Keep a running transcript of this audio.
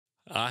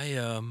I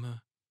am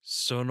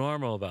so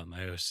normal about my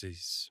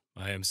OCs.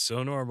 I am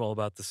so normal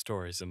about the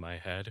stories in my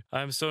head.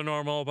 I am so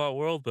normal about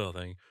world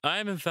building. I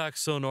am, in fact,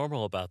 so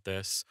normal about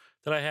this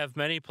that I have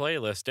many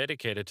playlists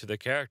dedicated to the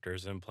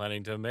characters and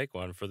planning to make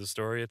one for the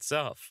story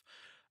itself.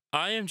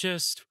 I am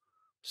just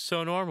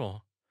so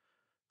normal.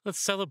 Let's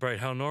celebrate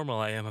how normal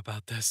I am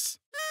about this.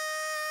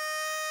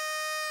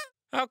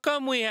 How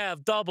come we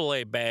have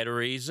AA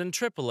batteries and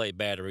AAA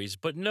batteries,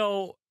 but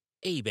no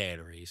A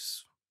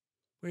batteries?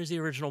 Where's the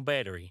original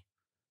battery?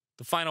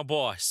 The final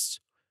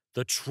boss,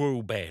 the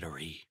true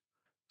battery.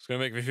 It's gonna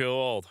make me feel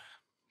old,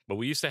 but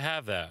we used to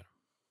have that.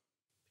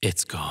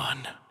 It's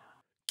gone.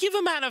 Give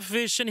a man a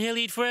fish and he'll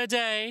eat for a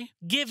day.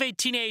 Give a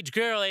teenage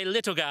girl a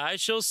little guy,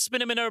 she'll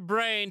spin him in her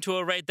brain to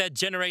a rate that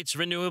generates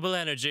renewable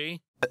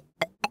energy.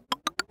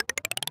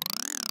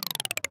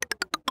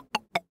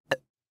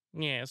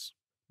 Yes.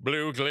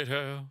 Blue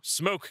glitter,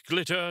 smoke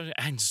glitter,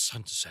 and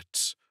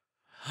sunsets.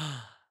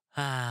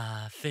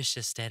 Fish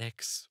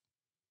aesthetics.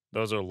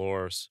 Those are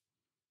lures.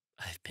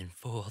 I've been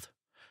fooled.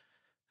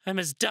 I'm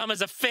as dumb as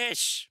a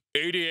fish.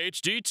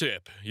 ADHD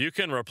tip. You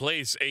can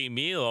replace a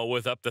meal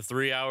with up to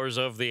 3 hours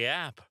of the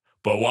app.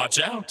 But watch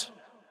out.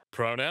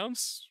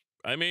 Pronouns?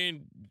 I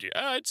mean,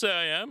 yeah, I'd say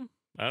I am.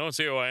 I don't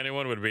see why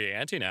anyone would be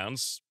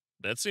anti-nouns.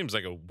 That seems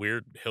like a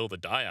weird hill to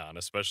die on,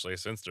 especially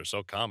since they're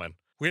so common.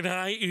 When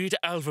I eat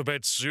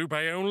alphabet soup,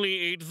 I only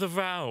eat the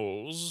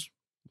vowels.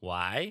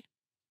 Why?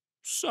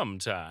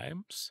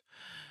 Sometimes.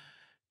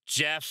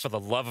 Jeff, for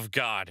the love of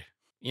God.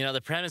 You know,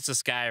 the premise of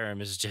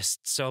Skyrim is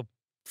just so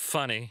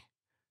funny.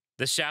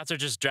 The shouts are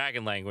just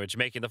dragon language,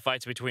 making the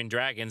fights between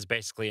dragons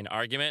basically an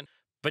argument.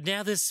 But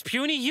now this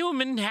puny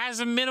human has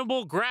a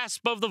minimal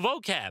grasp of the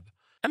vocab.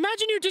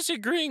 Imagine you're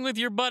disagreeing with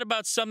your bud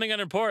about something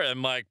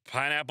unimportant, like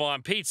pineapple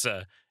on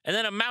pizza, and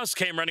then a mouse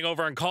came running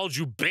over and called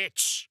you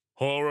bitch.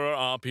 Horror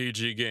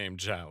RPG game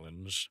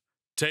challenge.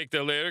 Take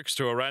the lyrics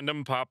to a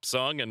random pop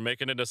song and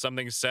make it into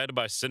something said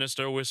by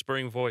sinister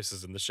whispering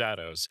voices in the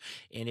shadows.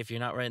 And if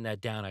you're not writing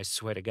that down, I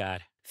swear to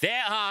God.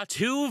 There are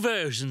two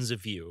versions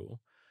of you.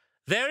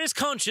 There is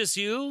conscious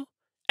you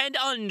and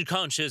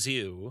unconscious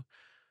you.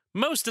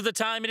 Most of the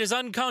time, it is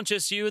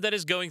unconscious you that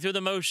is going through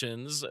the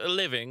motions,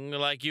 living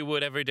like you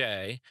would every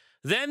day.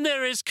 Then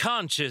there is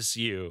conscious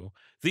you.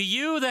 The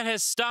you that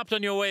has stopped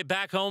on your way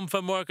back home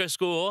from work or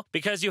school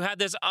because you had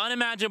this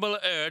unimaginable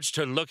urge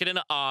to look at an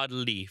odd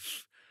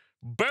leaf.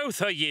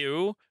 Both are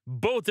you.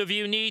 Both of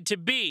you need to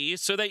be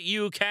so that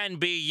you can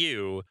be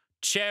you.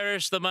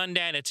 Cherish the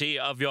mundanity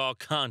of your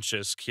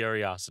conscious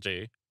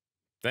curiosity.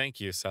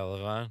 Thank you,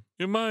 Sullivan.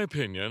 In my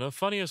opinion, a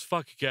funny as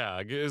fuck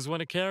gag is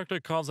when a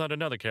character calls out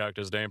another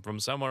character's name from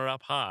somewhere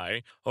up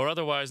high, or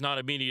otherwise not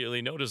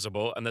immediately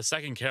noticeable, and the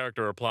second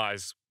character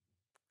replies,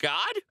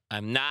 God?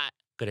 I'm not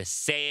gonna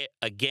say it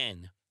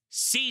again.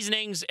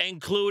 Seasonings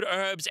include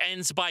herbs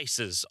and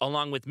spices,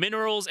 along with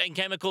minerals and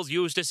chemicals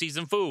used to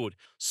season food.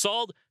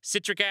 Salt,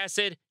 citric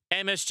acid,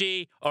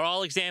 MSG are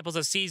all examples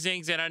of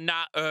seasonings and are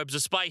not herbs or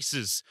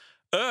spices.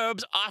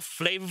 Herbs are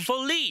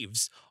flavorful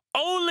leaves.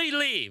 Only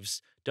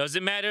leaves.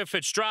 Doesn't matter if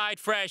it's dried,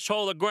 fresh,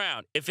 whole, or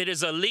ground. If it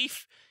is a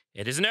leaf,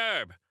 it is an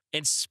herb.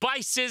 And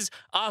spices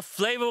are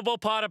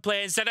flavorful pot of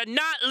plants that are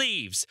not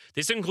leaves.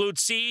 This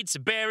includes seeds,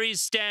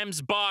 berries,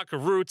 stems, bark,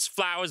 roots,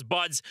 flowers,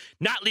 buds,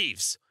 not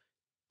leaves.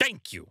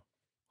 Thank you.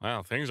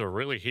 Wow, things are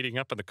really heating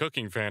up in the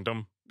cooking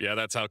fandom. Yeah,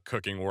 that's how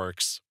cooking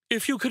works.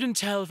 If you couldn't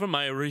tell from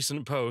my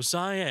recent posts,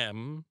 I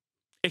am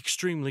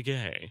extremely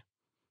gay.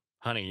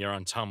 Honey, you're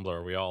on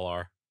Tumblr. We all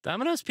are.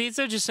 Domino's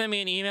Pizza just sent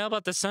me an email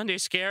about the Sunday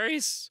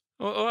Scaries.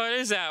 What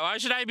is that? Why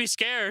should I be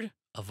scared?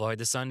 Avoid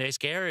the Sunday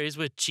Scaries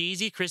with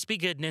cheesy, crispy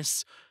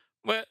goodness.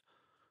 What's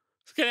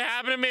gonna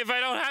happen to me if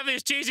I don't have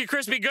these cheesy,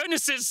 crispy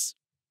goodnesses?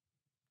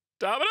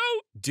 Domino?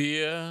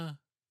 Dear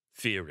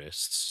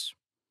theorists,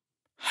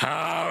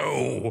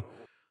 how?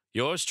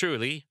 Yours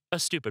truly, a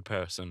stupid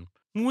person.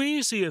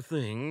 We see a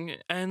thing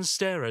and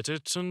stare at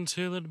it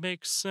until it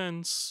makes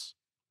sense.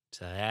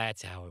 So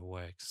that's how it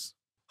works.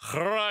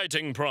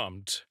 Writing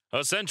prompt.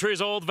 A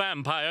centuries-old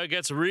vampire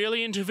gets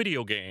really into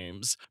video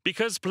games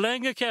because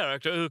playing a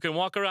character who can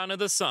walk around in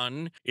the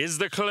sun is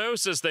the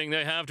closest thing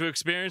they have to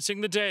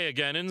experiencing the day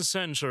again in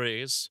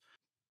centuries.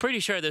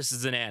 Pretty sure this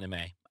is an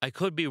anime. I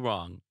could be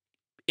wrong.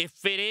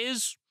 If it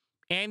is,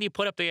 Andy,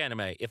 put up the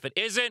anime. If it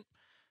isn't,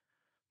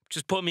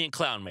 just put me in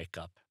clown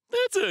makeup.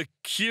 That's a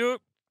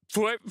cute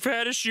foot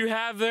fetish you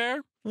have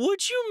there.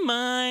 Would you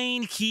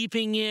mind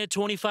keeping it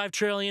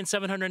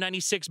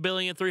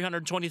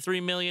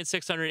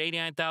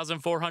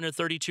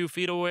 25,796,323,689,432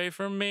 feet away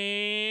from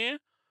me?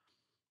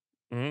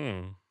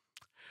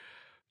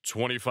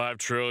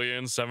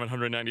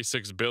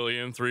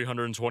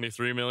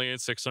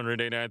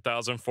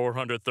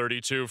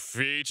 25,796,323,689,432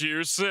 feet,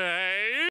 you say?